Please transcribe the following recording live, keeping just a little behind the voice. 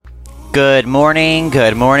Good morning,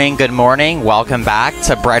 good morning, good morning. Welcome back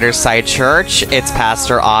to Brighter Side Church. It's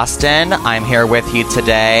Pastor Austin. I'm here with you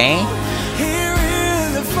today.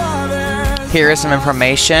 Here is some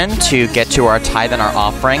information to get to our tithe and our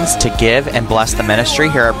offerings to give and bless the ministry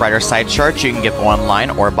here at Brighter Side Church. You can give online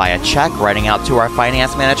or by a check, writing out to our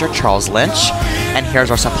finance manager, Charles Lynch. And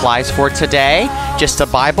here's our supplies for today. Just a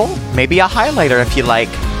Bible, maybe a highlighter if you like.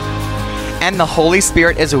 And the Holy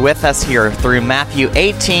Spirit is with us here through Matthew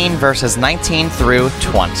 18, verses 19 through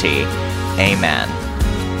 20. Amen.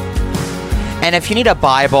 And if you need a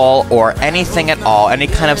Bible or anything at all, any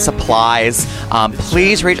kind of supplies,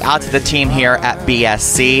 please reach out to the team here at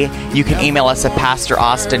BSC. You can email us at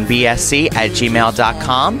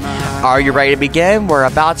PastorAustinBSC@gmail.com. Are you ready to begin? We're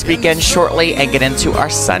about to begin shortly and get into our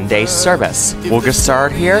Sunday service. We'll get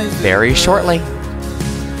started here very shortly.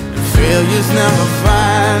 Failure's never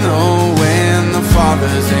final when the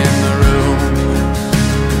Father's in the room.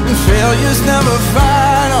 And failure's never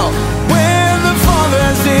final when the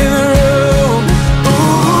Father's in the room.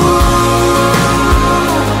 Ooh,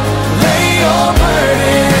 lay your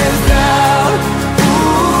burdens down.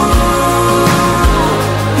 Ooh,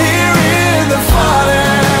 here in the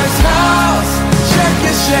Father's house. Check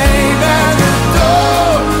your shame at the door,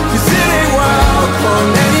 'cause it ain't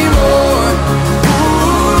welcome anymore.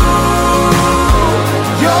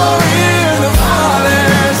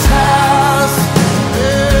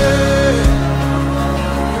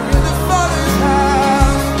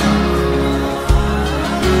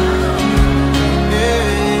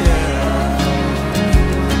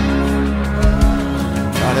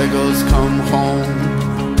 Prodigals come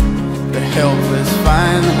home, the helpless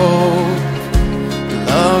find hope.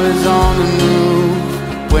 Love is on the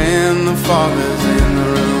move when the Father's in the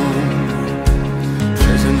room.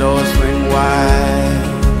 Prison doors swing wide,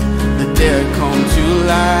 the dead come to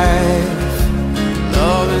life.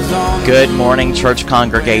 Love is on. Good morning, church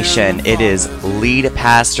congregation. It is lead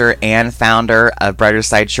pastor and founder of Brighter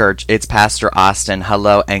Side Church. It's Pastor Austin.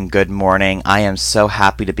 Hello and good morning. I am so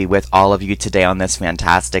happy to be with all of you today on this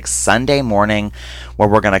fantastic Sunday morning where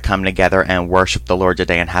we're going to come together and worship the Lord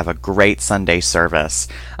today and have a great Sunday service.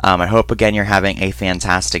 I hope again you're having a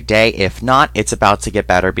fantastic day. If not, it's about to get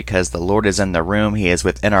better because the Lord is in the room. He is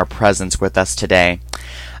within our presence with us today.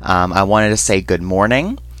 I wanted to say good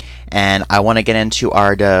morning. And I want to get into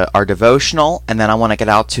our devotional, and then I want to get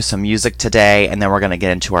out to some music today, and then we're going to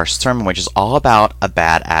get into our sermon, which is all about a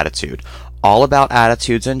bad attitude. All about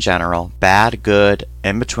attitudes in general, bad, good,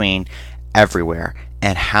 in between, everywhere,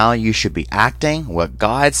 and how you should be acting, what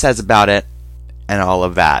God says about it, and all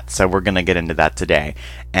of that. So we're going to get into that today.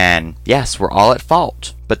 And yes, we're all at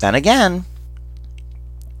fault. But then again,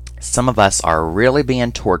 some of us are really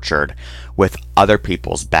being tortured with other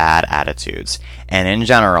people's bad attitudes. And in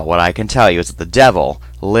general, what I can tell you is that the devil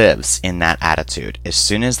lives in that attitude. As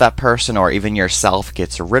soon as that person or even yourself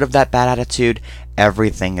gets rid of that bad attitude,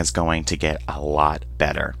 everything is going to get a lot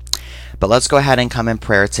better. But let's go ahead and come in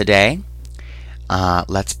prayer today.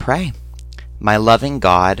 Let's pray. My loving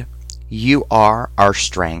God, you are our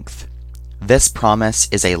strength. This promise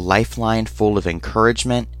is a lifeline full of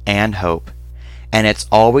encouragement and hope, and it's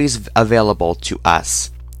always available to us.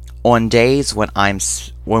 On days when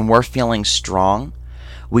we're feeling strong,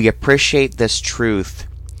 we appreciate this truth,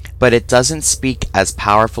 but it doesn't speak as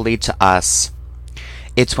powerfully to us.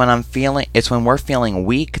 It's when we're feeling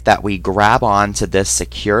weak that we grab on to this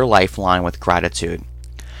secure lifeline with gratitude.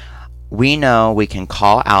 We know we can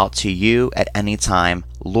call out to you at any time,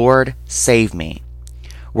 Lord, save me.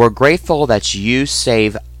 We're grateful that you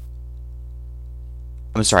save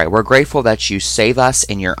us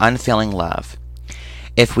in your unfailing love.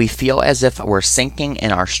 If we feel as if we're sinking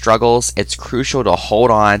in our struggles, it's crucial to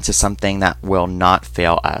hold on to something that will not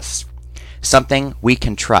fail us, something we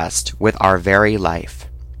can trust with our very life.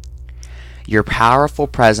 Your powerful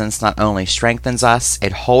presence not only strengthens us,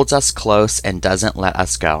 it holds us close and doesn't let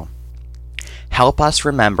us go. Help us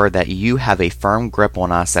remember that you have a firm grip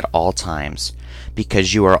on us at all times,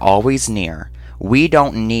 because you are always near. We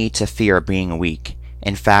don't need to fear being weak.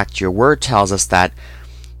 In fact, your word tells us that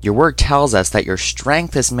your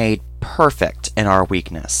strength is made perfect in our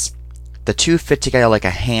weakness. The two fit together like a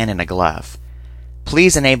hand and a glove.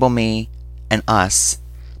 Please enable me and us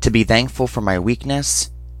to be thankful for my weakness,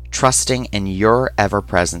 trusting in your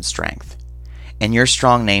ever-present strength. In your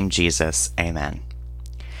strong name, Jesus, amen.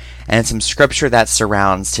 And some scripture that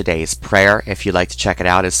surrounds today's prayer, if you'd like to check it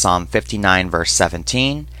out, is Psalm 59, verse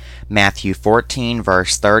 17, Matthew 14,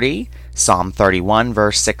 verse 30, Psalm 31,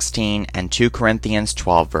 verse 16, and 2 Corinthians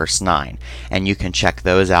 12, verse 9. And you can check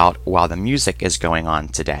those out while the music is going on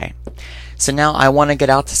today. So now I want to get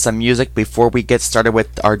out to some music before we get started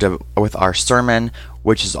with our sermon,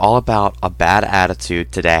 which is all about a bad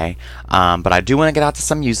attitude today. But I do want to get out to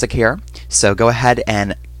some music here. So go ahead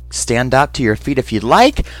and stand up to your feet if you'd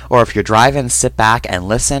like, or if you're driving, sit back and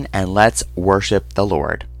listen, and let's worship the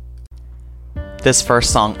Lord. This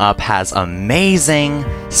first song up has amazing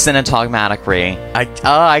cinematography.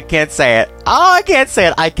 I can't say it. I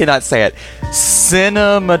cannot say it.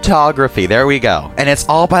 Cinematography. There we go. And it's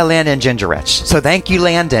all by Landon Gingerich. So thank you,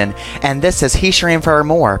 Landon. And this is He Shall Reign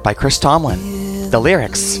Forevermore by Chris Tomlin. The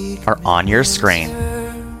lyrics are on your screen.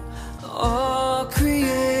 All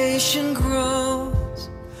creation grows,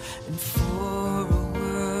 and for a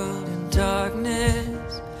world in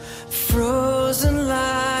darkness, frozen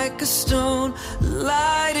like a stone,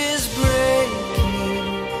 light is breaking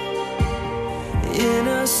in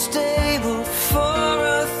a stable for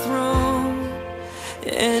a throne,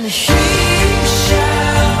 and He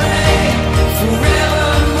shall reign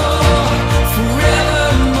forevermore,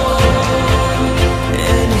 forevermore,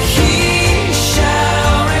 and He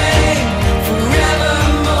shall reign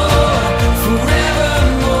forevermore,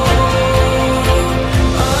 forevermore.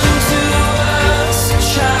 Unto us a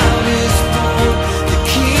child is born, the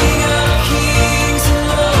King of Kings and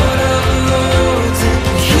Lord of Lords, and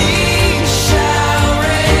He shall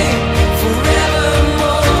reign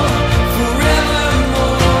forevermore,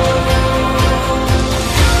 forevermore.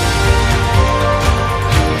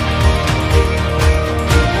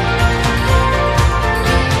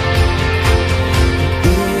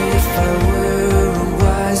 If I were a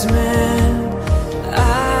wise man,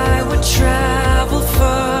 I would travel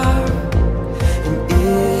far. And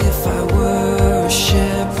if I were a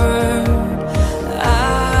shepherd,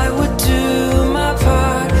 I would do my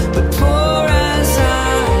part. But poor as I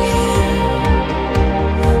am,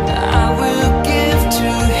 I will give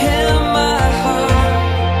to Him my heart.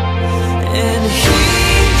 And He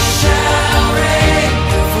shall reign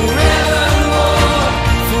forevermore,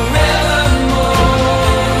 forevermore.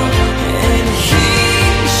 And He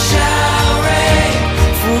shall reign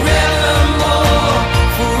forevermore,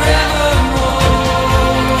 forevermore.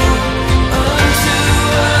 Unto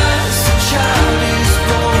us a child is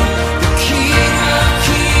born, the King of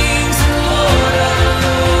Kings and Lord of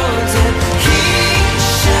Lords, and He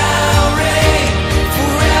shall reign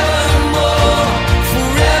forevermore,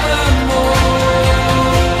 forevermore.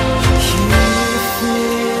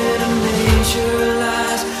 Here in a manger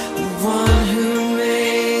lies the one who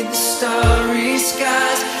made the starry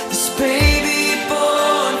skies, this baby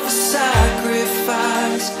born for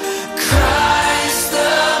sacrifice, Christ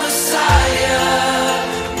the Messiah.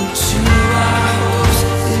 Into our hopes,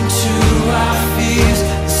 into our fears,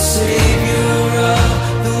 the Savior of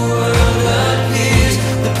the world appears,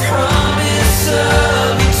 the promise of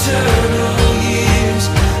eternal years,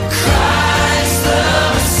 Christ the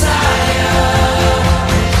Messiah.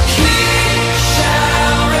 He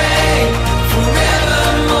shall reign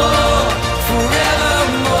forevermore,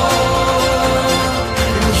 forevermore.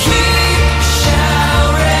 And He shall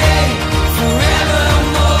reign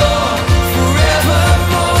forevermore,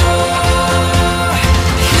 forevermore.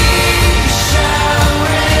 He shall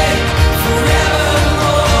reign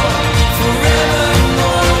forevermore,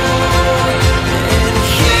 forevermore. And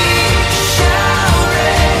He shall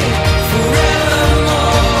reign forevermore,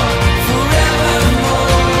 forevermore.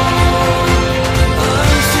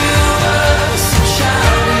 Unto us a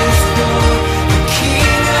child is born, the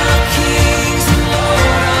King of Kings and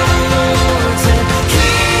Lord of Lords, and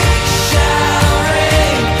He shall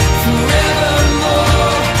reign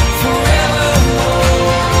forevermore, forevermore.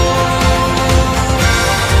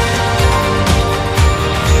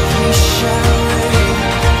 He shall reign.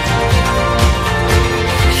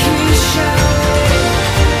 He shall reign.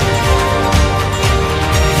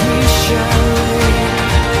 He shall reign.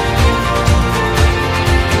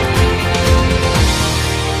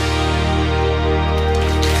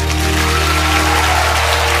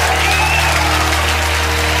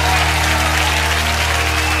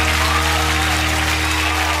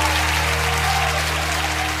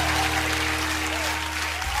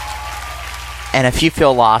 And if you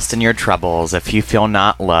feel lost in your troubles, if you feel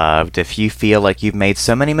not loved, if you feel like you've made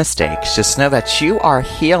so many mistakes, just know that you are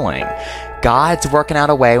healing. God's working out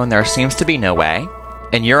a way when there seems to be no way,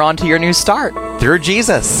 and you're on to your new start through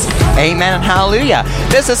Jesus. Amen and hallelujah.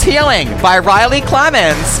 This is Healing by Riley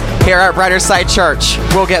Clemens here at Brighter Side Church.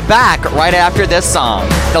 We'll get back right after this song.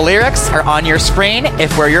 The lyrics are on your screen.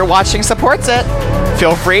 If where you're watching supports it,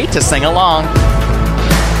 feel free to sing along.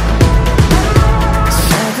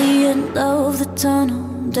 Saw the end of the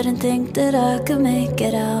tunnel, didn't think that I could make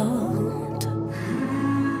it out.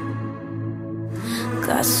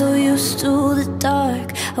 Got so used to the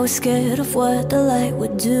dark, I was scared of what the light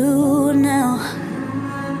would do now.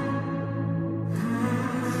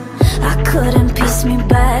 I couldn't piece me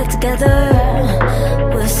back together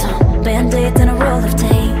with some band-aids and a roll of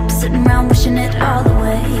tape, sitting around wishing it all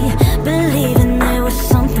away, believing there was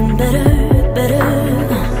something better.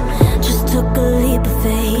 Just took a leap of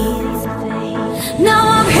faith. Now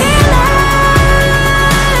I'm healing.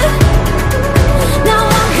 Now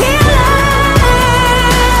I'm healing.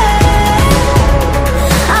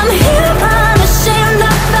 I'm here unashamed.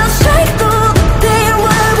 I fell straight through the pain.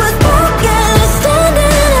 What was broken is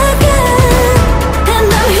standing again. And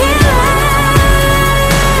I'm healing.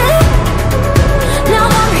 Now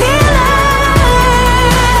I'm healing.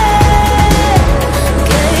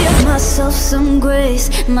 Gave myself some grace.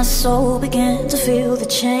 My soul began to feel the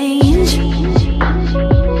change.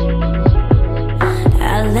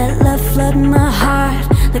 I let love flood my heart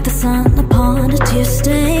like the sun upon a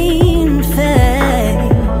tear-stained face.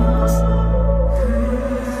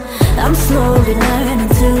 I'm slowly learning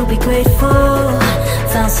to be grateful.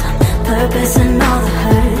 Found some purpose in all the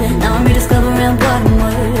hurt. Now I'm rediscovering what I'm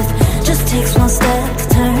worth. Just takes one step to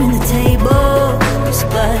turn the tables,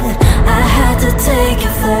 but I had to take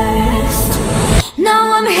it first.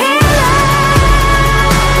 Now I'm healing.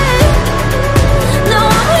 Now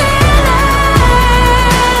I'm healing.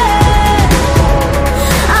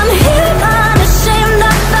 I'm here unashamed. I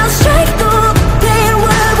fell straight through the pain.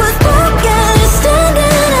 What was broken is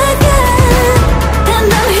standing again. And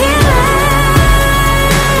I'm healing.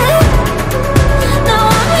 Now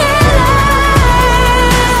I'm healing.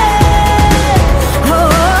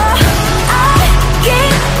 Oh, I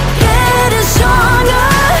keep getting stronger.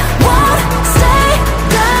 Won't stay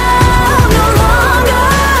down no longer.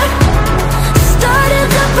 Started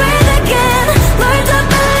to breathe again. Learned to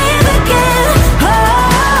believe again. Oh,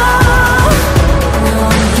 now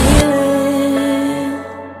I'm healing.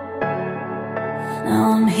 Now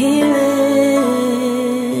I'm healing.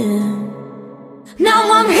 Now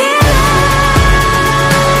I'm healing.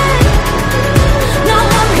 Now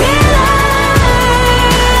I'm healing.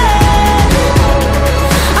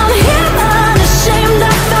 I'm here unashamed. I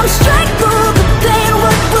fell straight through the pain.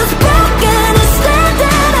 What was broken is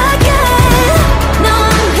standing again. Now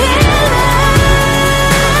I'm healing.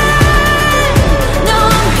 Now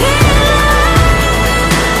I'm healing.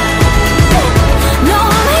 Now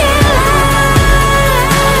I'm healing.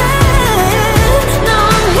 Now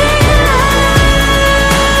I'm healing.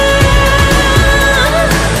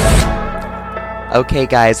 Okay,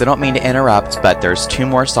 guys, I don't mean to interrupt, but there's 2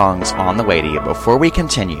 more songs on the way to you. Before we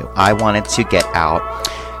continue, I wanted to get out,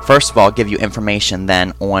 first of all, give you information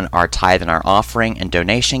then on our tithe and our offering and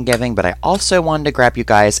donation giving, but I also wanted to grab you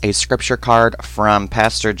guys a scripture card from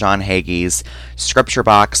Pastor John Hagee's scripture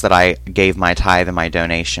box that I gave my tithe and my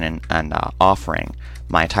donation and offering,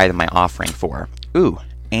 my tithe and my offering for. Ooh,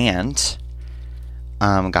 and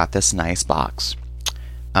got this nice box.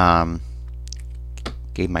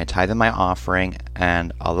 Gave my tithe and my offering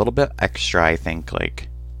and a little bit extra, I think, like,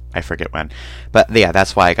 I forget when. But yeah,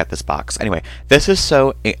 that's why I got this box. Anyway, this is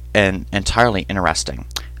so entirely interesting.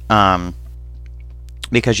 Because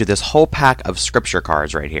you have this whole pack of scripture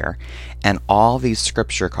cards right here. And all these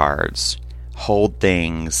scripture cards hold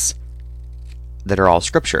things that are all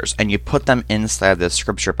scriptures. And you put them inside this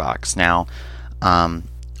scripture box. Now,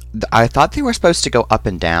 I thought they were supposed to go up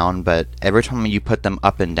and down, but every time you put them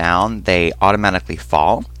up and down, they automatically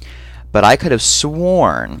fall. But I could have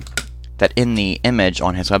sworn that in the image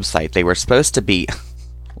on his website, they were supposed to be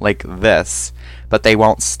like this, but they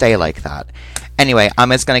won't stay like that. Anyway,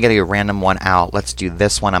 I'm just going to get a random one out. Let's do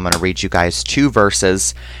this one. I'm going to read you guys 2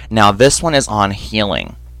 verses. Now, this one is on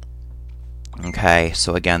healing. Okay,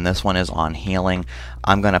 so again, this one is on healing.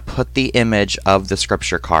 I'm going to put the image of the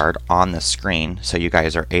scripture card on the screen so you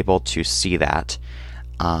guys are able to see that.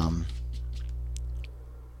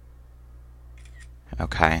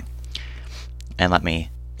 Okay, and let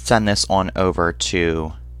me send this on over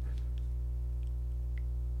to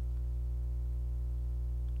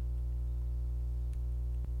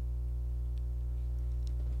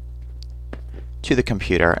the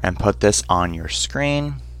computer and put this on your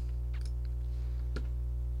screen.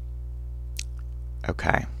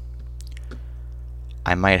 Okay.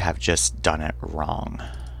 I might have just done it wrong.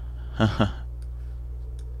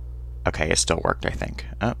 Okay, it still worked, I think.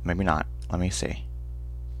 Oh, maybe not. Let me see.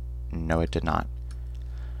 No, it did not.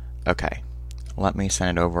 Okay. Let me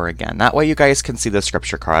send it over again. That way you guys can see the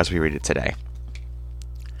scripture card as we read it today.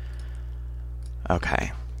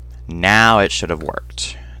 Okay. Now it should have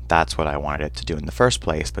worked. That's what I wanted it to do in the first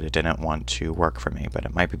place, but it didn't want to work for me. But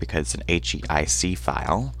it might be because it's an HEIC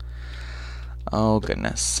file. Oh,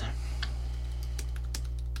 goodness.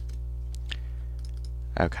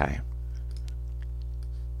 Okay.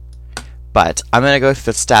 But I'm going to go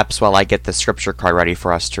through the steps while I get the scripture card ready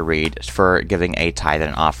for us to read for giving a tithe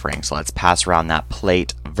and offering. So let's pass around that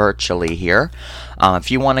plate virtually here. If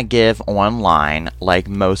you want to give online, like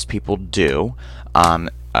most people do,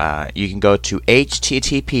 you can go to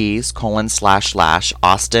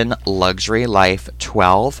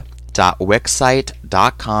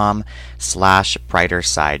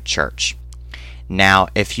https://austinluxurylife12.wixsite.com/brightersidechurch. Now,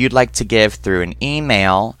 if you'd like to give through an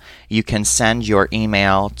email, you can send your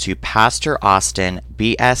email to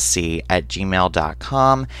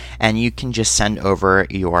pastораustinbsc@gmail.com, and you can just send over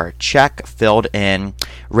your check filled in,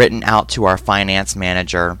 written out to our finance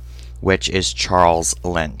manager, which is Charles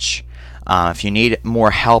Lynch. If you need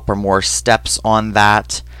more help or more steps on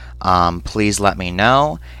that, please let me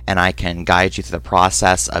know, and I can guide you through the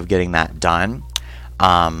process of getting that done.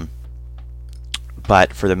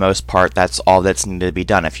 But for the most part, that's all that's needed to be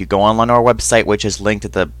done. If you go on our website, which is linked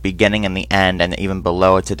at the beginning and the end and even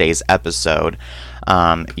below today's episode,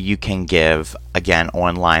 you can give, again,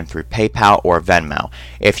 online through PayPal or Venmo.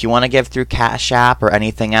 If you want to give through Cash App or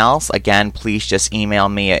anything else, again, please just email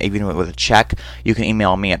me, even with a check. You can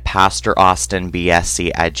email me at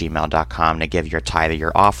pastораustinbsc@gmail.com to give your tithe or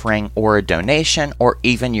your offering or a donation or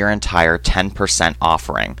even your entire 10%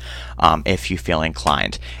 offering, if you feel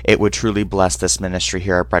inclined. It would truly bless this ministry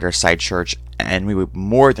here at Brighter Side Church, and we would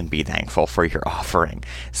more than be thankful for your offering.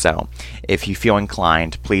 So if you feel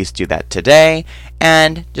inclined, please do that today.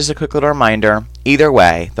 And just a quick little reminder, either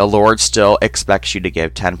way, the Lord still expects you to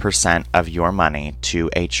give 10% of your money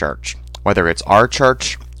to a church. Whether it's our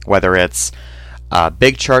church, whether it's a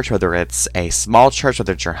big church, whether it's a small church,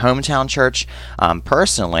 whether it's your hometown church.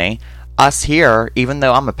 Personally, us here, even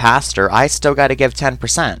though I'm a pastor, I still got to give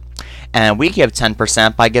 10%. And we give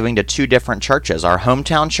 10% by giving to two different churches, our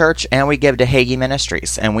hometown church, and we give to Hagee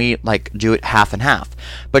Ministries, and we do it half and half.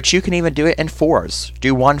 But you can even do it in fours.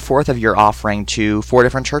 Do 1/4 of your offering to 4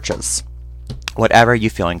 different churches. Whatever you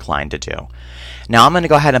feel inclined to do. Now I'm going to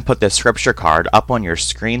go ahead and put this scripture card up on your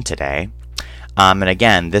screen today. And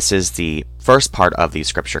again, this is the first part of the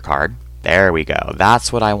scripture card. There we go.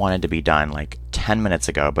 That's what I wanted to be done like 10 minutes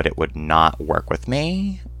ago, but it would not work with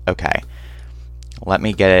me. Okay. Let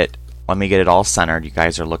me get it all centered. You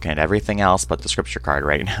guys are looking at everything else but the scripture card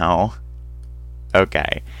right now.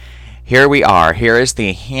 Okay. Here we are. Here is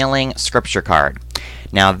the healing scripture card.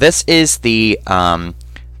 Now this is the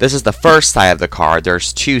first side of the card.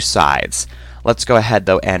 There's 2 sides. Let's go ahead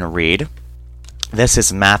though and read. This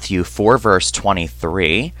is Matthew 4 verse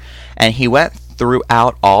 23. And he went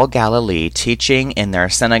throughout all Galilee, teaching in their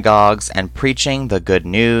synagogues and preaching the good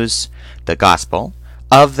news, the gospel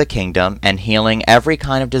of the kingdom, and healing every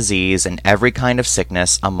kind of disease and every kind of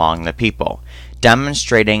sickness among the people,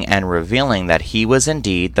 demonstrating and revealing that he was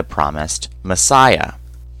indeed the promised Messiah.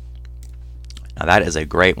 Now that is a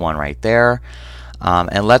great one right there.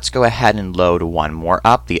 And let's go ahead and load one more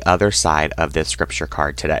up, the other side of this scripture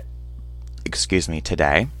card today.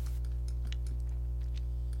 Today.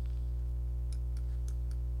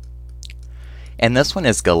 And this one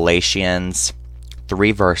is Galatians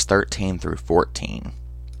 3 verse 13 through 14.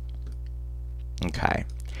 Okay.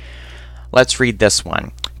 Let's read this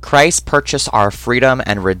one. Christ purchased our freedom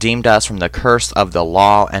and redeemed us from the curse of the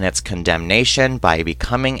law and its condemnation by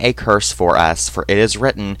becoming a curse for us. For it is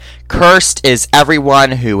written, "Cursed is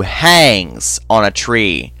everyone who hangs on a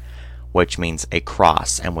tree," which means a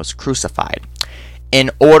cross, and was crucified, in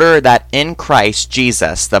order that in Christ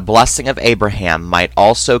Jesus the blessing of Abraham might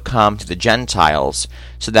also come to the Gentiles,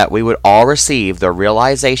 so that we would all receive the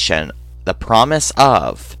realization, the promise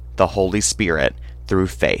of the Holy Spirit through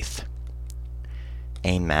faith.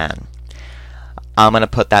 Amen. I'm going to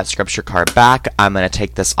put that scripture card back. I'm going to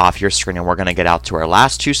take this off your screen, and we're going to get out to our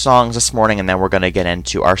last 2 songs this morning, and then we're going to get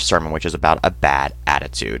into our sermon, which is about a bad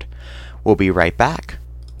attitude. We'll be right back.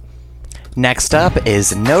 Next up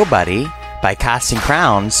is Nobody by Casting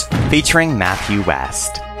Crowns, featuring Matthew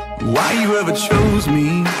West. Why you ever chose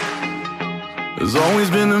me has always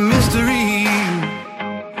been a mystery.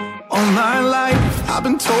 All my life I've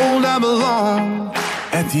been told I belong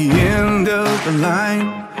at the end of the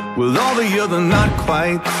line, with all the other not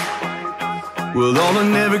quite, with all the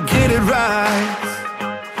never get it right.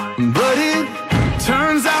 But it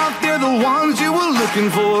turns out they're the ones you were looking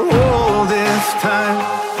for all this time.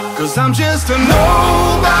 'Cause I'm just a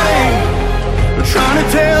nobody, trying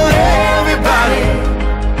to tell everybody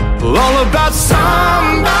all about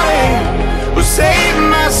somebody who saved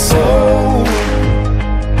my soul.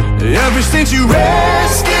 Ever since you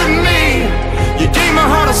rescued me, you gave my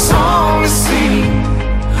heart a song to sing.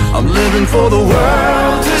 I'm living for the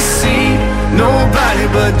world to see. Nobody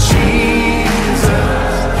but Jesus.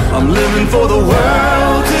 I'm living for the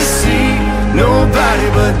world to see. Nobody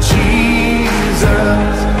but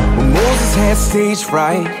Jesus. When Moses had stage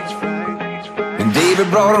fright and David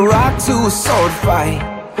brought a rock to a sword fight,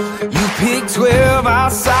 you picked 12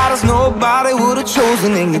 outsiders nobody would have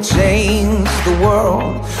chosen, and you changed the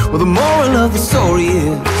world. Well, the moral of the story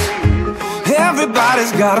is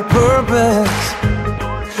everybody's got a purpose.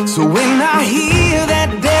 So when I hear that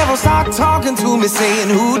devil start talking to me saying,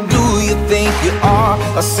 who do you think you are?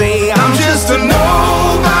 I say, I'm just a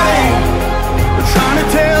nobody, trying to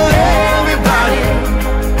tell everybody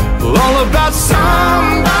all about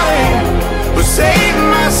somebody who saved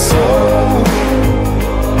my soul.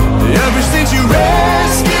 Ever since you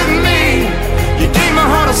rescued me, you gave my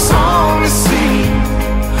heart a song to sing.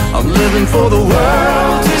 I'm living for the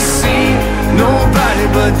world to see. Nobody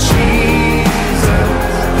but Jesus.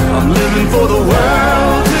 I'm living for the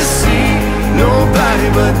world to see. Nobody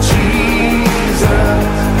but Jesus.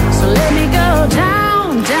 So let me go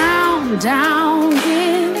down, down, down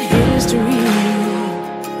in history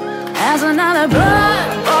as another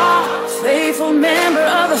blood-bought, faithful member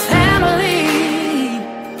of the family.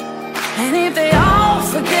 And if they all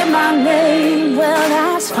forget my name, well,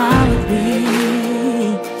 that's fine with me.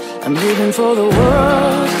 I'm living for the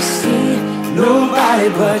world to see. Nobody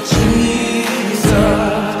but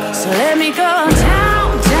Jesus. So let me go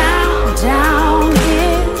down, down, down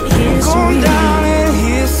in history. go down in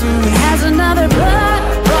history As another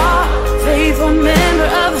blood-bought, faithful member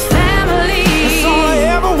of the family. That's all I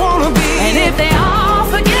ever wanna be. And if they all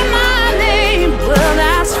forget my name, well,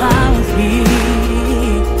 that's fine with me.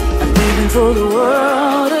 I'm living for the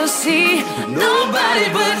world to see. Nobody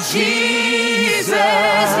but Jesus.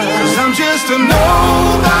 'Cause I'm just a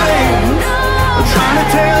nobody, trying to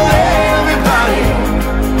tell everybody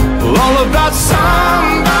all about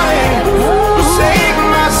somebody who saved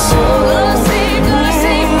my soul.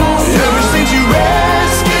 Ever since you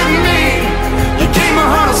rescued me, you gave my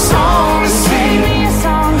heart a song to sing.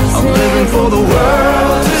 I'm living for the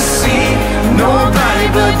world to see. Nobody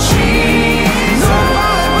but Jesus.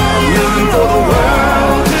 I'm living for the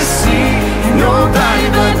world to see. Nobody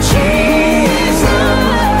but Jesus.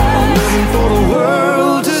 I'm living for the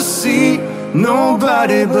world to see.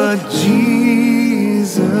 Nobody but Jesus.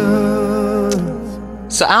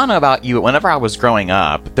 So I don't know about you, but whenever I was growing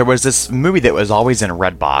up, there was this movie that was always in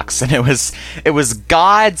Redbox, and it was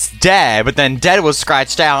God's Dead, but then Dead was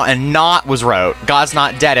scratched out and Not was wrote. God's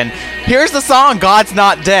Not Dead. And here's the song God's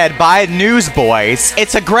Not Dead by Newsboys.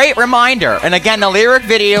 It's a great reminder. And again, the lyric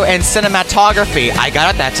video and cinematography I got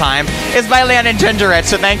at that time is by Landon Gingerette,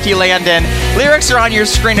 so thank you, Landon. Lyrics are on your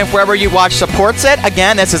screen if wherever you watch supports it.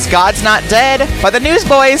 Again, this is God's Not Dead by the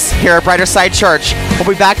Newsboys here at Brighter Side Church. We'll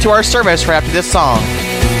be back to our service right after this song.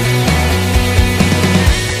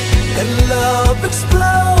 And love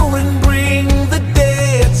explode and bring the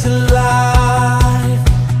dead to life.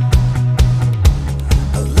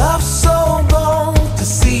 A love so long to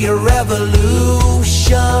see a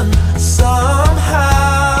revolution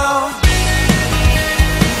somehow.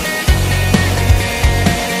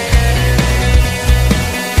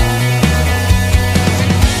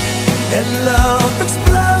 And love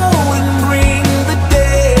explode and bring the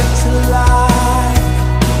dead to life.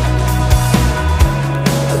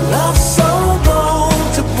 A love so long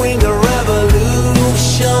to bring a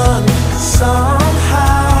revolution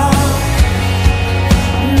somehow.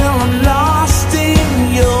 Now I'm lost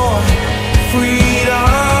in your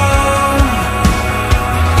freedom,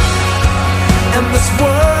 and this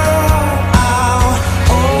world I'll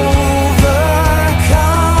overcome.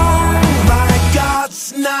 My God's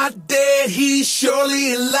not dead, he's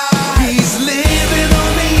surely alive. He's living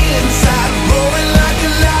on the inside, roaring like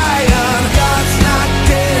a lion. God's not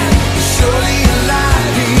dead, he's surely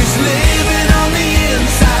alive. He's living on the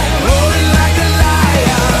inside, roaring like a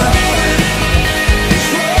lion. He's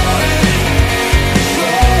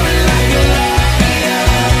roaring like a lion.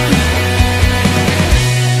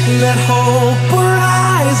 Let hope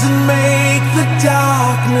arise and make the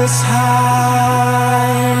darkness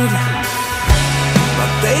hide. My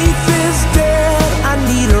faith is dead, I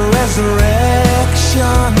need a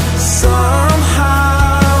resurrection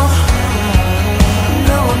somehow.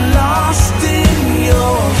 Now I'm lost in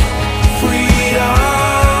your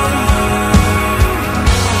freedom,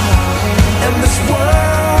 and this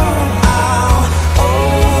world I'll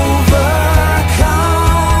overcome.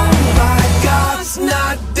 My God's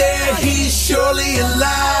not dead, he's surely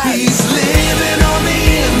alive. He's living on the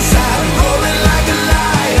inside,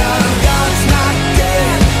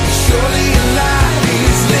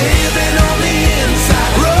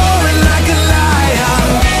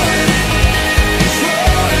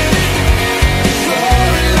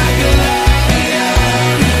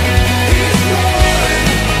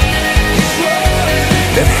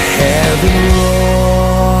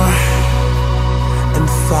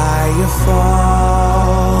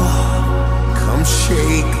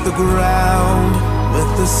 ground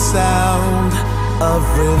with the sound of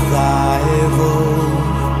revival.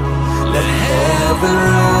 Let heaven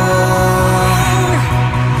roar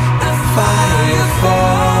and fire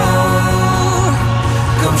fall.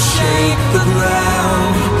 Come shake the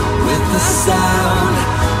ground with the sound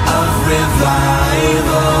of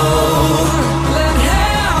revival. Let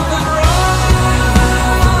heaven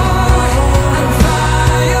roar and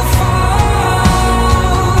fire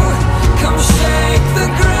fall. Come shake the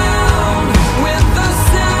ground with the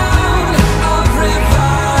sound of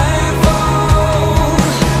revival.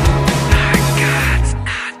 Our God's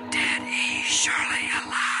not dead, he's surely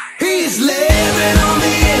alive. He's living on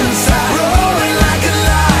the inside, roaring like a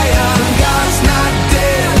lion. God's not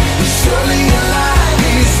dead, he's surely alive.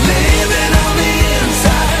 He's living on the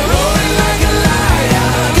inside, roaring like a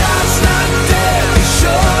lion. God's not dead, he's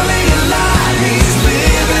surely alive. He's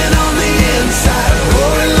living on the inside,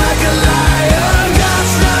 roaring like a lion.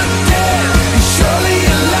 God's not dead, he's surely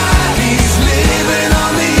alive. He's living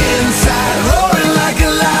on the inside, roaring like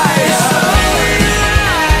a lion.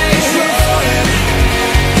 He's roaring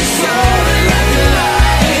like a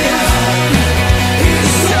lion.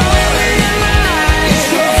 He's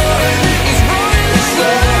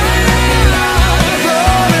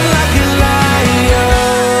roaring like a lion.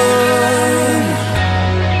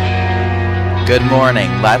 Good morning.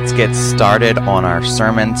 Let's get started on our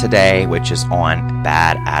sermon today, which is on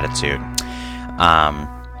bad attitude.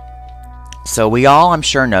 So we all, I'm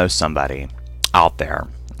sure, know somebody out there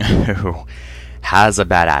who has a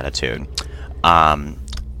bad attitude. I'm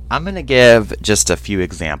going to give just a few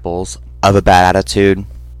examples of a bad attitude.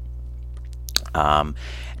 And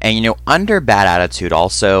under bad attitude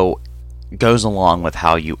also goes along with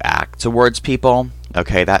how you act towards people.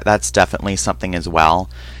 Okay, that's definitely something as well.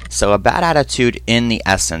 So a bad attitude, in the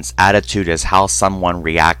essence, attitude is how someone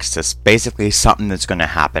reacts to basically something that's going to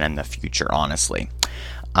happen in the future, honestly.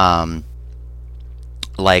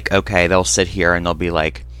 Okay, they'll sit here and they'll be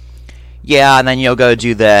like, yeah, and then you'll go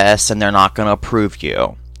do this and they're not going to approve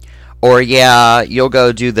you. Or yeah, you'll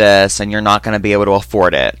go do this and you're not going to be able to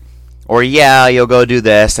afford it. Or yeah, you'll go do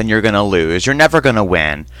this and you're going to lose. You're never going to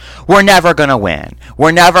win. We're never going to win.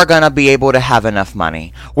 We're never going to be able to have enough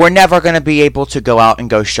money. We're never going to be able to go out and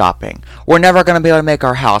go shopping. We're never going to be able to make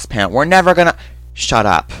our house payment. We're never going to... Shut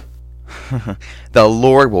up. The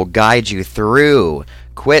Lord will guide you through.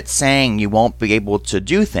 Quit saying you won't be able to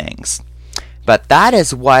do things. But that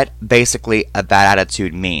is what basically a bad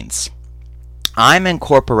attitude means. I'm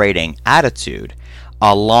incorporating attitude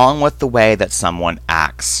along with the way that someone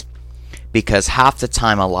acts. Because half the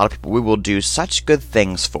time, a lot of people we will do such good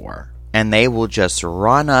things for, and they will just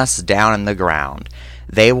run us down in the ground.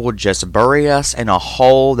 They will just bury us in a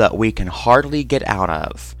hole that we can hardly get out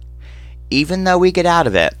of. Even though we get out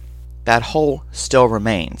of it, that hole still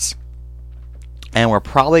remains. And we're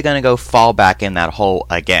probably going to go fall back in that hole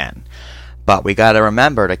again. But we got to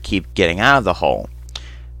remember to keep getting out of the hole.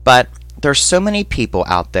 But there's so many people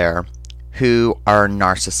out there who are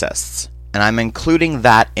narcissists. And I'm including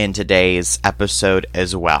that in today's episode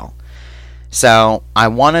as well. So I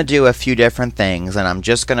want to do a few different things, and I'm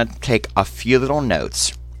just going to take a few little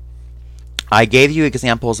notes. I gave you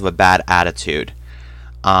examples of a bad attitude.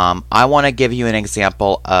 I want to give you an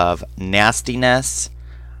example of nastiness,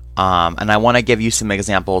 and I want to give you some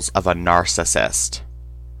examples of a narcissist.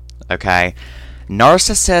 Okay?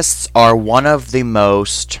 Narcissists are one of the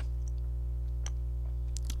most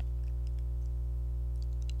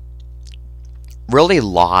really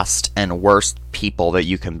lost and worst people that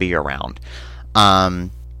you can be around.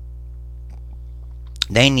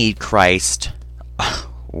 They need Christ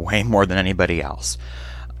way more than anybody else.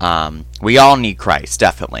 We all need Christ,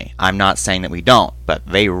 definitely. I'm not saying that we don't, but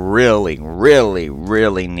they really, really,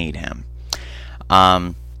 really need Him.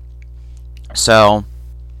 So,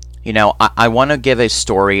 I want to give a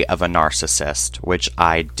story of a narcissist, which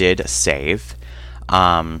I did save.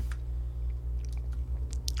 Kind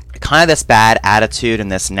of this bad attitude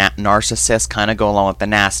and this narcissist kind of go along with the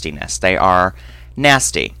nastiness. They are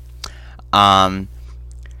nasty. They're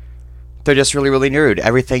just really, really rude.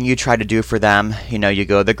 Everything you try to do for them, you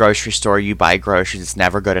go to the grocery store, you buy groceries, it's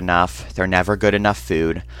never good enough. They're never good enough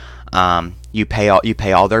food. You pay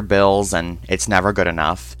all their bills, and it's never good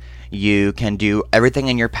enough. You can do everything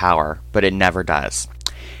in your power, but it never does.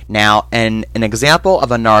 Now, an example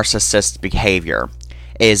of a narcissist's behavior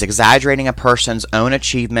is exaggerating a person's own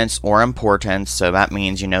achievements or importance. So that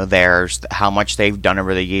means, theirs, how much they've done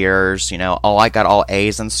over the years. Oh, I got all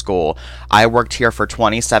A's in school. I worked here for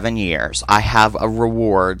 27 years. I have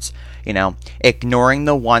rewards. Ignoring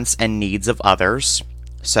the wants and needs of others.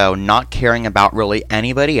 So not caring about really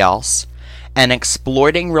anybody else. and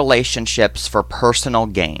exploiting relationships for personal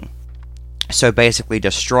gain. So basically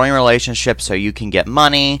destroying relationships so you can get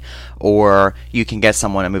money, or you can get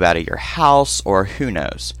someone to move out of your house, or who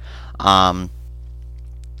knows.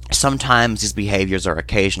 Sometimes these behaviors are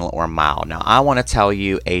occasional or mild. Now, I want to tell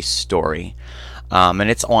you a story.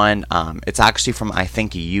 And it's actually from, I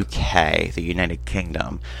think, UK, the United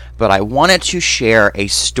Kingdom. But I wanted to share a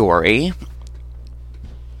story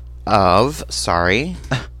of, sorry,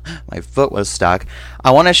 my foot was stuck.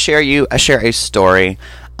 I want to share a story,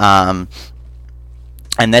 and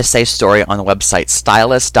this is a story on the website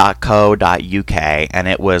stylist.co.uk, and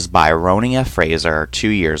it was by Ronia Fraser 2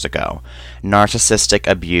 years ago. Narcissistic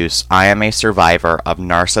abuse. I am a survivor of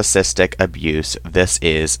narcissistic abuse. This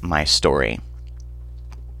is my story.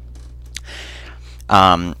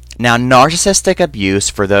 Now, narcissistic abuse,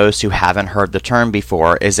 for those who haven't heard the term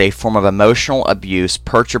before, is a form of emotional abuse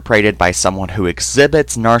perpetrated by someone who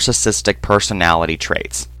exhibits narcissistic personality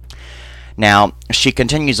traits. Now, she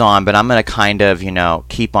continues on, but I'm going to kind of,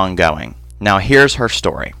 keep on going. Now, here's her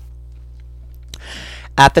story.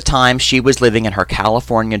 At the time, she was living in her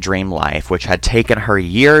California dream life, which had taken her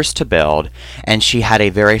years to build, and she had a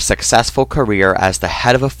very successful career as the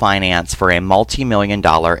head of finance for a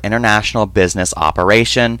multi-million-dollar international business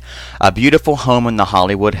operation, a beautiful home in the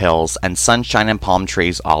Hollywood Hills, and sunshine and palm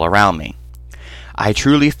trees all around me. I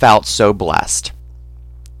truly felt so blessed.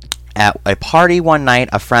 At a party one night,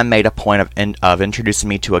 a friend made a point of introducing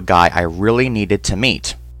me to a guy I really needed to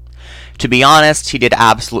meet. To be honest, he did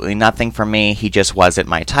absolutely nothing for me. He just wasn't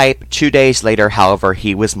my type. 2 days later, however,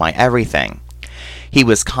 he was my everything. He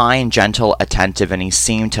was kind, gentle, attentive, and he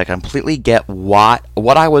seemed to completely get what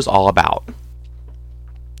I was all about.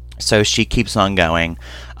 So she keeps on going.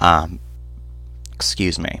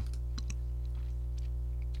 Excuse me.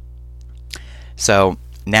 So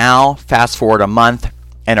now, fast forward a month,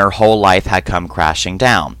 and her whole life had come crashing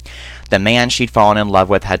down. The man she'd fallen in love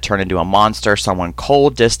with had turned into a monster, someone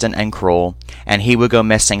cold, distant, and cruel, and he would go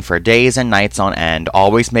missing for days and nights on end,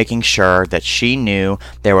 always making sure that she knew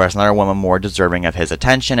there was another woman more deserving of his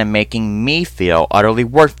attention and making me feel utterly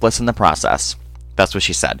worthless in the process. That's what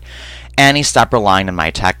she said. And he stopped replying to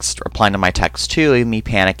my text too, leaving me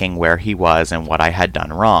panicking where he was and what I had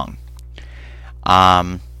done wrong.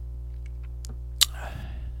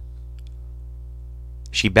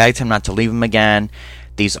 She begged him not to leave him again.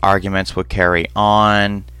 These arguments would carry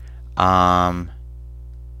on.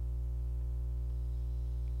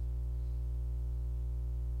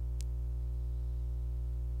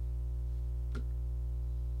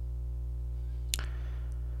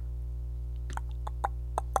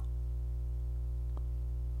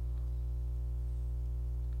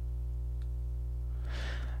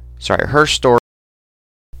 Sorry, her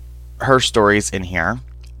story's in here.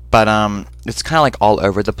 But it's kind of like all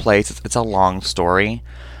over the place. It's a long story.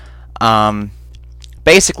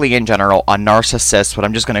 Basically, in general, a narcissist, what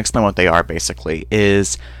I'm just going to explain what they are basically,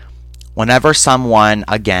 is whenever someone,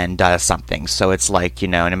 again, does something. So it's like,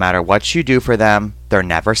 no matter what you do for them, they're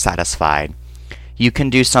never satisfied. You can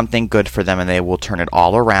do something good for them and they will turn it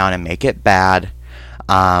all around and make it bad.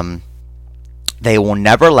 They will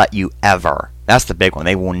never let you ever. That's the big one.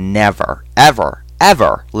 They will never, ever,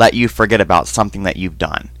 ever let you forget about something that you've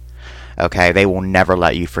done. Okay, they will never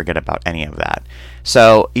let you forget about any of that.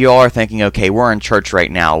 So you all are thinking, okay, we're in church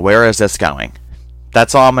right now. Where is this going?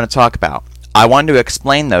 That's all I'm going to talk about. I wanted to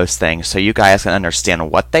explain those things so you guys can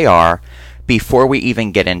understand what they are before we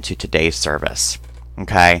even get into today's service.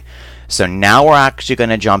 Okay, so now we're actually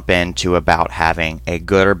going to jump into about having a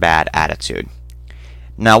good or bad attitude.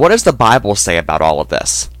 Now, what does the Bible say about all of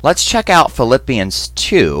this? Let's check out Philippians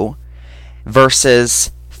 2,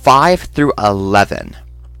 verses 5 through 11.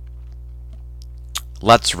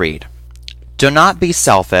 Let's read. Do not be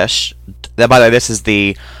selfish. By the way, this is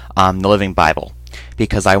the Living Bible,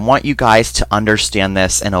 because I want you guys to understand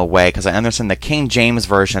this in a way, because I understand the King James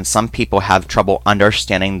Version, some people have trouble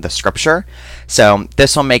understanding the scripture, so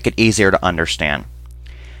this will make it easier to understand.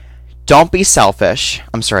 Don't be selfish.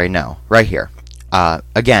 Right here.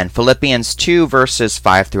 Again, Philippians 2, verses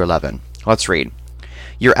 5 through 11. Let's read.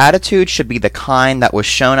 Your attitude should be the kind that was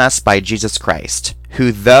shown us by Jesus Christ,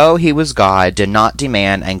 who, though he was God, did not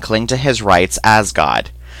demand and cling to his rights as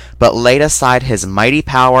God, but laid aside his mighty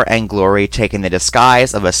power and glory, taking the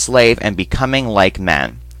disguise of a slave and becoming like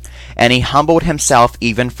men. And he humbled himself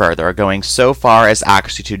even further, going so far as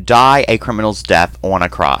actually to die a criminal's death on a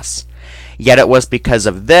cross. Yet it was because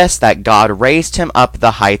of this that God raised him up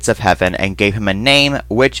the heights of heaven and gave him a name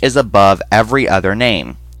which is above every other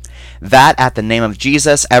name, that at the name of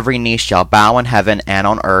Jesus every knee shall bow in heaven and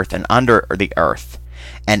on earth and under the earth,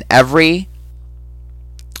 and every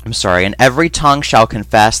and every tongue shall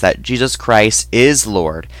confess that Jesus Christ is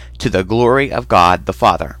Lord, to the glory of God the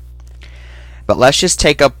Father. But let's just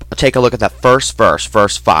take a look at that first verse,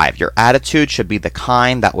 verse 5. Your attitude should be the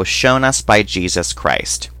kind that was shown us by Jesus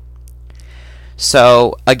Christ.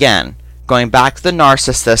 So, again, going back to the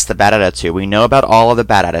narcissist, the bad attitude, we know about all of the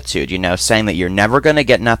bad attitude, saying that you're never going to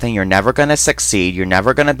get nothing, you're never going to succeed, you're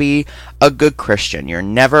never going to be a good Christian,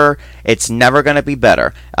 it's never going to be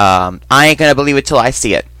better. I ain't going to believe it till I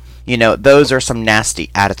see it. Those are some nasty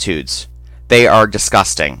attitudes. They are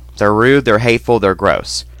disgusting. They're rude, they're hateful, they're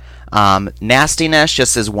gross. Nastiness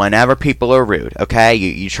just is whenever people are rude, okay?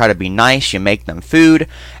 You try to be nice, you make them food,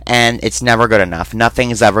 and it's never good enough.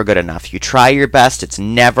 Nothing's ever good enough. You try your best, it's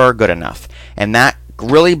never good enough. And that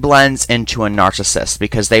really blends into a narcissist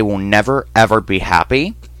because they will never, ever be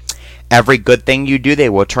happy. Every good thing you do, they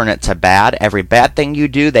will turn it to bad. Every bad thing you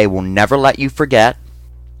do, they will never let you forget.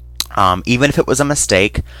 Even if it was a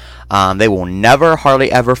mistake, they will never, hardly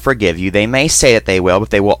ever forgive you. They may say that they will,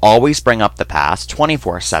 but they will always bring up the past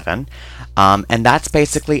 24/7. And that's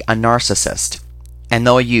basically a narcissist. And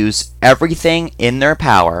they'll use everything in their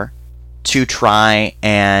power to try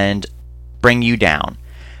and bring you down.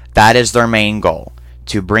 That is their main goal.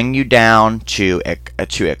 To bring you down, to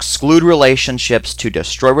exclude relationships, to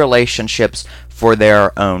destroy relationships for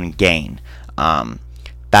their own gain.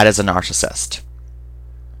 That is a narcissist.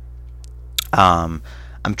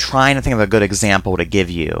 I'm trying to think of a good example to give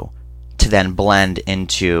you to then blend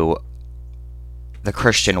into the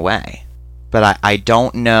Christian way. But I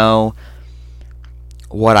don't know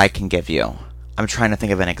what I can give you. I'm trying to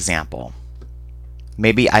think of an example.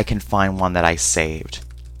 Maybe I can find one that I saved.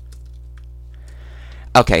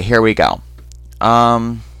 Okay, here we go.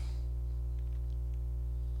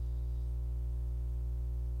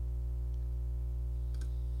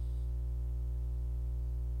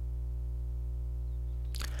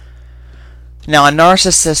 Now, a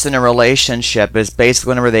narcissist in a relationship is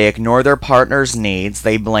basically whenever they ignore their partner's needs,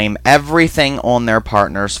 they blame everything on their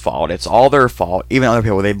partner's fault. It's all their fault, even other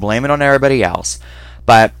people. They blame it on everybody else.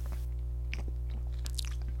 But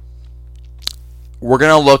we're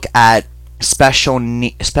going to look at special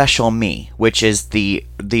me, which is the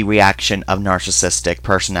reaction of narcissistic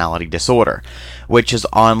personality disorder, which is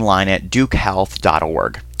online at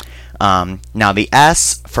dukehealth.org. Now, the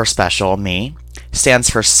S for special me stands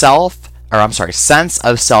for sense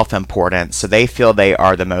of self-importance. So they feel they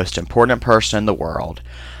are the most important person in the world.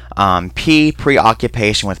 P,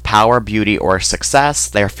 preoccupation with power, beauty, or success.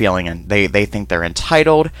 They're feeling they think they're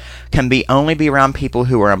entitled. Can only be around people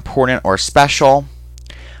who are important or special.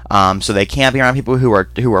 So they can't be around people who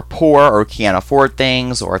are poor or can't afford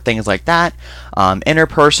things or things like that.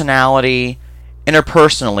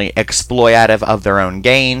 Interpersonally exploitative of their own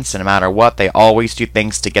gains, and no matter what, they always do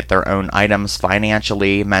things to get their own items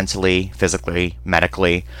financially, mentally, physically,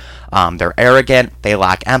 medically. They're arrogant, they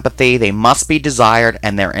lack empathy, they must be desired,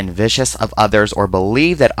 and they're envious of others or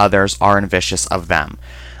believe that others are envious of them.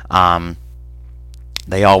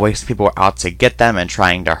 People are out to get them and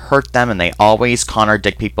trying to hurt them, and they always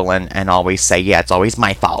contradict people and always say, yeah, it's always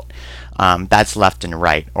my fault. That's left and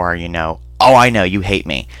right, or, oh, I know, you hate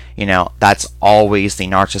me. That's always the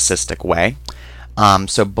narcissistic way.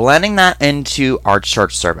 So blending that into our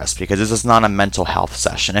church service, because this is not a mental health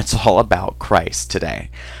session. It's all about Christ today.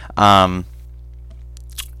 When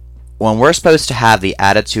we're supposed to have the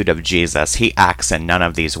attitude of Jesus, he acts in none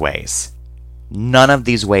of these ways. None of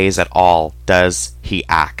these ways at all does he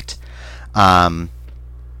act.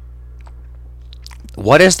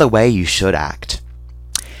 What is the way you should act?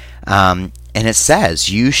 And it says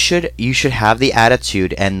you should have the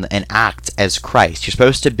attitude and act as Christ. You're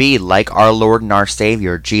supposed to be like our Lord and our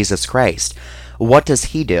Savior, Jesus Christ. What does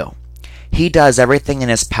he do? He does everything in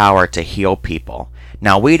his power to heal people.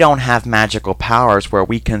 Now, we don't have magical powers where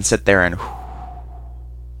we can sit there and,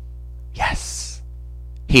 yes,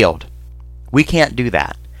 healed. We can't do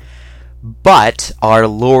that. But our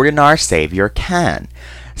Lord and our Savior can.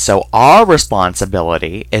 So our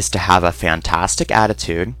responsibility is to have a fantastic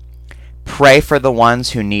attitude. Pray for the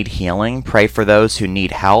ones who need healing. Pray for those who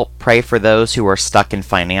need help. Pray for those who are stuck in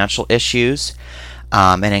financial issues.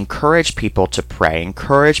 And encourage people to pray.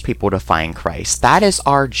 Encourage people to find Christ. That is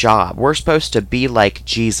our job. We're supposed to be like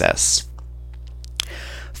Jesus.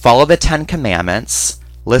 Follow the 10 Commandments.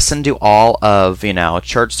 Listen to all of,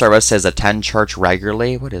 church services. Attend church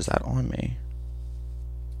regularly. What is that on me?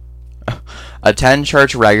 Attend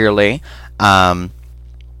church regularly. And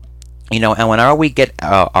whenever we get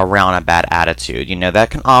around a bad attitude, that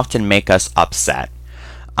can often make us upset.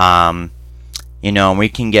 And we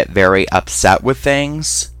can get very upset with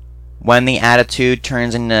things. when the attitude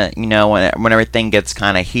turns into, when everything gets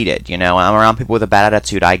kind of heated, when I'm around people with a bad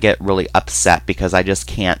attitude, I get really upset because I just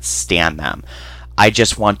can't stand them. I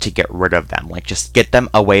just want to get rid of them. Like, just get them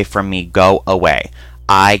away from me. Go away.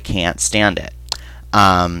 I can't stand it.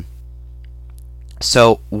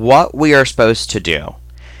 So what we are supposed to do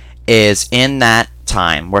is, in that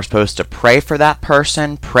time, we're supposed to pray for that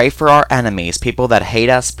person, pray for our enemies, people that hate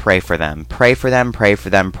us, pray for them, pray for them, pray for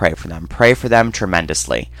them, pray for them, pray for them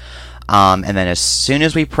tremendously. And then as soon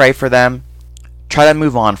as we pray for them, try to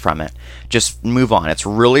move on from it. Just move on. It's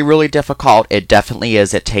really, really difficult. It definitely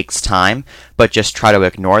is. It takes time. But just try to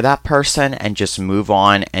ignore that person and just move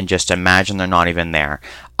on and just imagine they're not even there.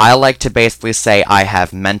 I like to basically say I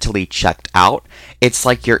have mentally checked out. It's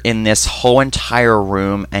like you're in this whole entire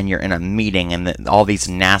room and you're in a meeting and all these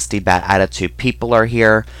nasty, bad attitude people are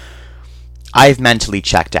here. I've mentally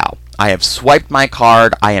checked out. I have swiped my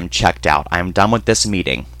card. I am checked out. I am done with this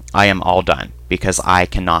meeting. I am all done because I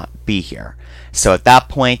cannot be here. So at that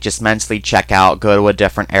point, just mentally check out, go to a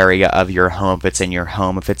different area of your home if it's in your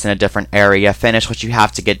home. If it's in a different area, finish what you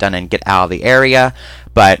have to get done and get out of the area.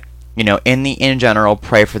 But, in general,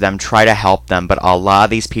 pray for them, try to help them. But a lot of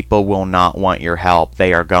these people will not want your help.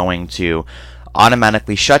 They are going to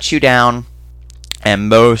automatically shut you down. And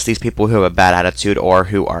most of these people who have a bad attitude or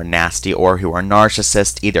who are nasty or who are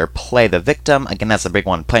narcissists either play the victim. Again, that's a big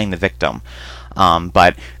one, playing the victim.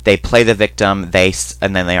 But they play the victim,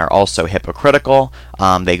 and then they are also hypocritical.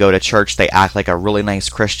 They go to church, they act like a really nice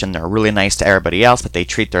Christian, they're really nice to everybody else, but they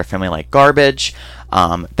treat their family like garbage.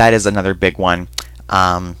 That is another big one.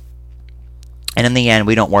 And in the end,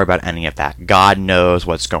 we don't worry about any of that. God knows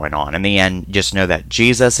what's going on. In the end, just know that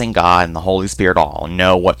Jesus and God and the Holy Spirit all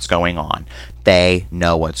know what's going on. They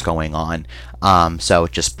know what's going on. So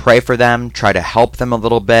just pray for them, try to help them a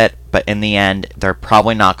little bit, but in the end, they're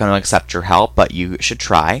probably not going to accept your help, but you should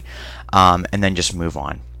try. And then just move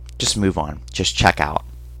on. Just move on. Just check out.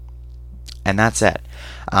 And that's it.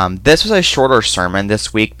 This was a shorter sermon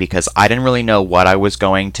this week because I didn't really know what I was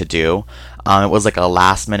going to do. It was like a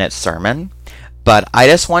last-minute sermon. But I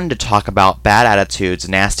just wanted to talk about bad attitudes,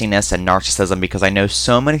 nastiness, and narcissism because I know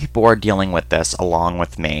so many people are dealing with this along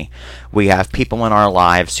with me. We have people in our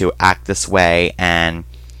lives who act this way, and,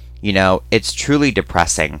 it's truly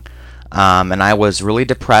depressing. And I was really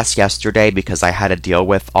depressed yesterday because I had to deal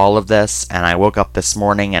with all of this, and I woke up this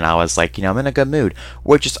morning and I was like, I'm in a good mood,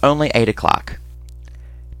 which is only 8 o'clock.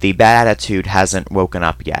 The bad attitude hasn't woken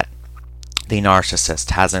up yet. The narcissist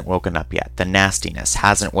hasn't woken up yet. The nastiness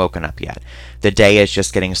hasn't woken up yet. The day is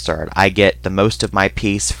just getting started. I get the most of my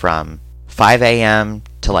peace from 5 a.m.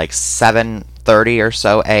 to like 7:30 or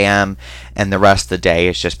so a.m. and the rest of the day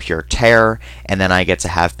is just pure terror, and then I get to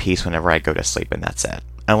have peace whenever I go to sleep, and that's it.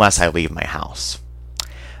 Unless I leave my house.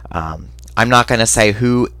 I'm not going to say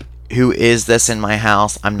who is this in my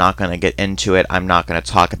house. I'm not going to get into it. I'm not going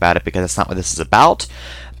to talk about it because that's not what this is about.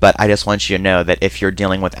 But I just want you to know that if you're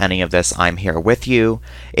dealing with any of this, I'm here with you.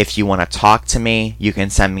 If you want to talk to me, you can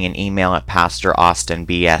send me an email at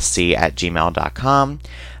PastorAustinBSC@gmail.com.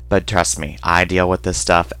 But trust me, I deal with this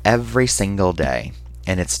stuff every single day,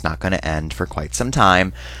 and it's not going to end for quite some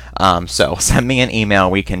time. So send me an email.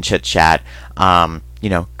 We can chit-chat.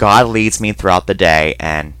 God leads me throughout the day,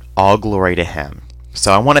 and all glory to Him.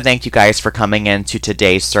 So I want to thank you guys for coming into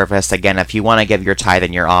today's service. Again, if you want to give your tithe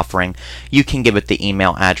and your offering, you can give it the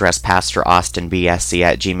email address,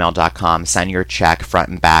 PastorAustinBSC@gmail.com. Send your check front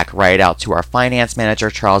and back, write it out to our finance manager,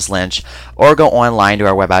 Charles Lynch, or go online to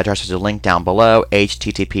our web address. There's a link down below,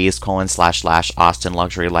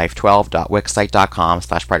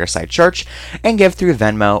 https://austinluxurylife12.wixsite.com/brighterside church, and give through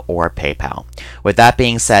Venmo or PayPal. With that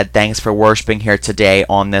being said, thanks for worshiping here today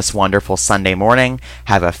on this wonderful Sunday morning.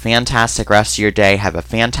 Have a fantastic rest of your day. Have a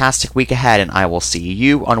fantastic week ahead, and I will see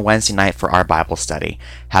you on Wednesday night for our Bible study.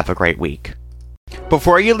 Have a great week.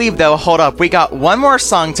 Before you leave, though, hold up. We got one more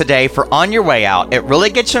song today for On Your Way Out. It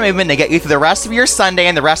really gets you moving to get you through the rest of your Sunday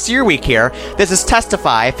and the rest of your week here. This is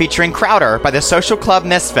Testify featuring Crowder by the Social Club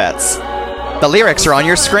Misfits. The lyrics are on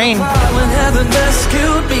your screen. When heaven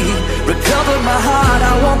rescued me, recovered my heart,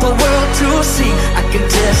 I want the world to see. I can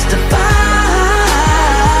testify.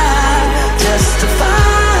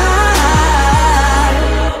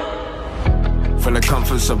 From the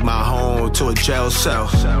comforts of my home to a jail cell,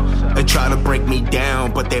 they try to break me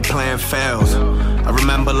down, but their plan fails. I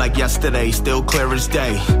remember like yesterday, still clear as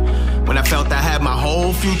day, when I felt I had my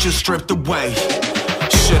whole future stripped away.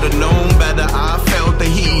 Should've known better, I felt the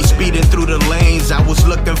heat. Speeding through the lanes, I was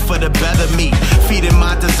looking for the better me. Feeding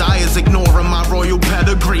my desires, ignoring my royal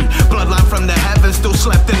pedigree. Bloodline from the heavens, still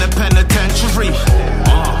slept in the penitentiary.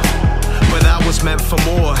 But I was meant for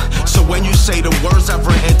more. So when you say the words I've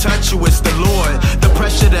written touch you, it's the Lord. The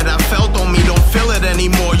pressure that I felt on me, don't feel it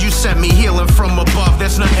anymore. You sent me healing from above,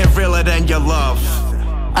 there's nothing realer than your love.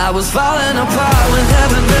 I was falling apart when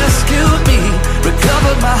heaven rescued me.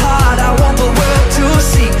 Recovered my heart, I want the world to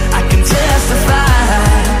see. I can testify,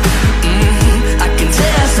 I can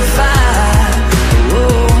testify.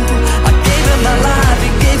 Oh, I gave him my life, he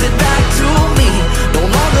gave it back to me. No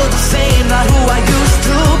longer the same, not who I used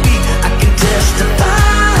to be. I can testify,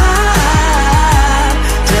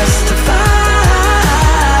 testify.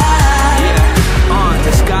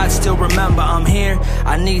 Does God still remember I'm here?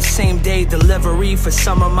 I need same day delivery for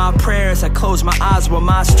some of my prayers. I close my eyes while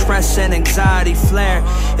my stress and anxiety flare.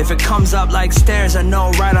 If it comes up like stairs, I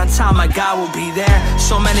know right on time my God will be there.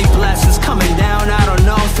 So many blessings coming down, I don't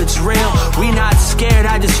know if it's real. We not scared,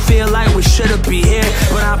 I just feel like we should've be here.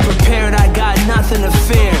 When I'm prepared, I got nothing to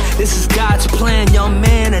fear. This is God's plan, young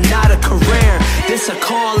man, and not a career. This a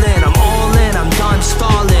call-in, I'm all in, I'm done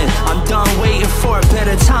stalling. I'm done waiting for a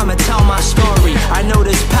better time to tell my story. I know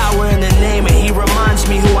there's power in the name, and he reminds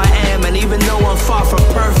me who I am. And even though I'm far from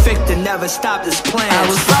perfect, it never stopped his plan. I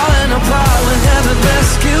was falling apart when heaven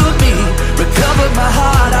rescued me. Recovered my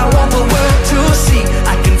heart, I want the world to see.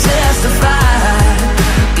 I can testify,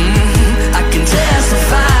 I can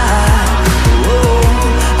testify. Oh,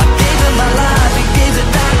 I gave him my life, he gave it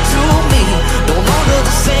back to me. No longer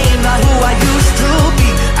the same, not who I used to be.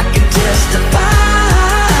 I can testify,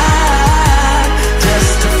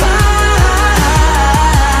 testify.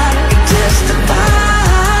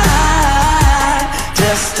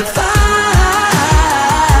 Testify.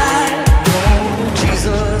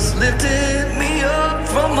 Jesus lifted me up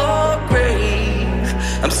from the grave.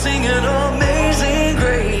 I'm singing Amazing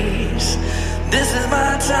Grace. This is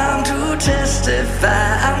my time to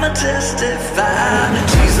testify. I'ma testify.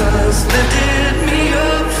 Jesus lifted me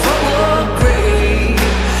up from the grave.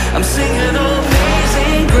 I'm singing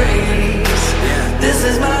Amazing Grace. This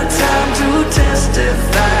is my time to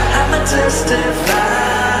testify. I'ma testify.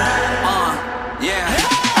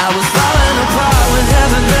 I was falling apart when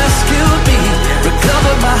heaven rescued me.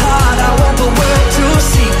 Recovered my heart, I want the world to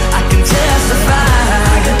see. I can testify,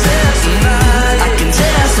 I can testify, I can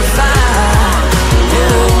testify.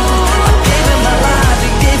 Oh, I gave him my life, he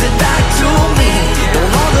gave it back to me. No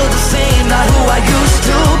longer the same, not who I used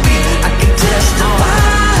to be. I can testify,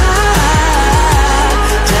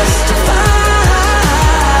 testify.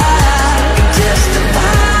 I can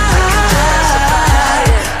testify,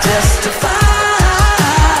 testify.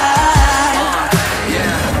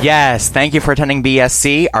 Yes, thank you for attending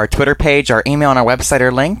BSC. Our Twitter page, our email, and our website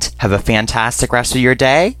are linked. Have a fantastic rest of your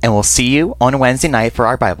day, and we'll see you on Wednesday night for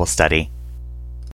our Bible study.